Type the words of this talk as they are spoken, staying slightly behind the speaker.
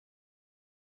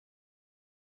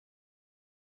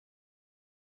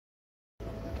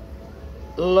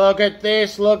Look at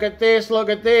this, look at this, look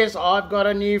at this. I've got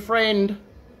a new friend.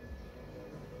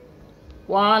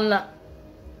 One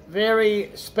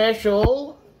very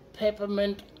special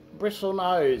peppermint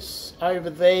bristlenose over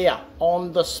there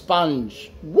on the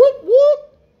sponge. Whoop whoop.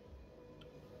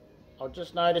 I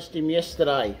just noticed him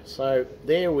yesterday, so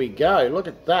there we go. Look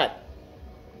at that.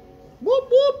 Whoop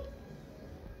whoop.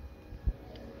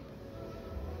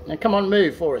 Now come on,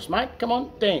 move for us, mate. Come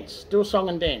on, dance. Do a song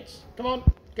and dance. Come on,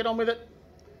 get on with it.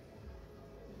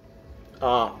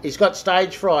 Ah, he's got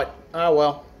stage fright. Oh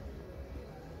well.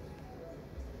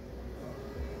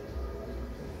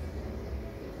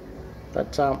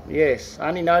 But yes, I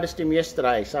only noticed him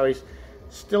yesterday, so he's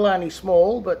still only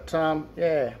small, but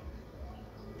yeah.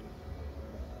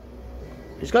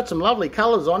 He's got some lovely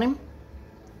colours on him.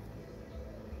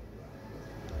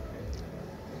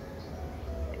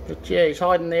 But yeah, he's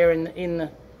hiding there in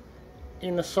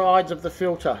the sides of the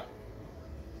filter.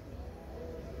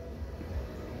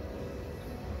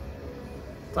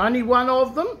 Only one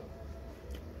of them.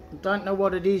 Don't know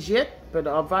what it is yet, but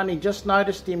I've only just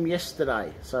noticed him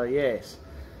yesterday, so yes.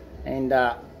 And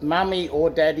mummy or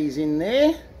daddy's in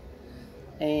there,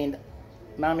 and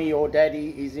mummy or daddy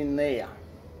is in there.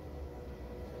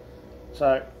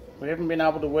 So we haven't been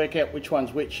able to work out which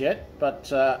one's which yet, but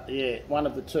yeah, one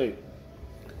of the two.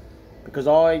 Because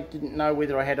I didn't know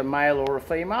whether I had a male or a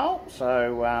female,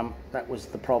 so that was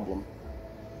the problem.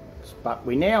 But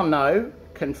we now know,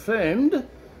 confirmed,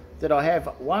 that I have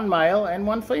one male and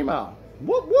one female.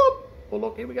 Whoop whoop! Well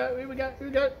look, here we go, here we go, here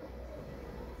we go.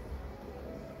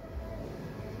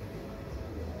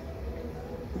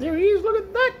 There he is, look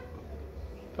at that!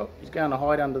 Oh, he's going to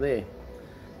hide under there.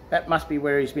 That must be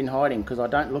where he's been hiding, because I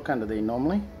don't look under there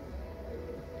normally.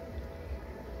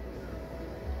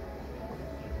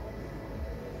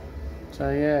 So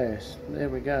yes, there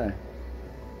we go.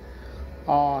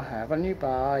 I have a new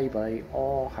baby,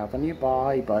 I have a new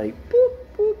baby. Boop,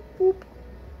 boop, boop.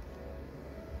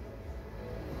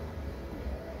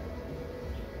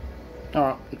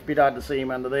 Alright, it's a bit hard to see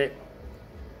him under there,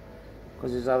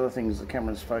 because there's other things the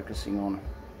camera's focusing on.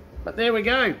 But there we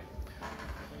go.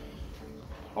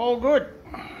 All good.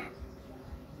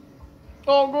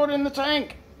 All good in the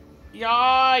tank.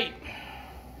 Yay.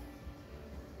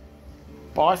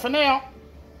 Bye for now.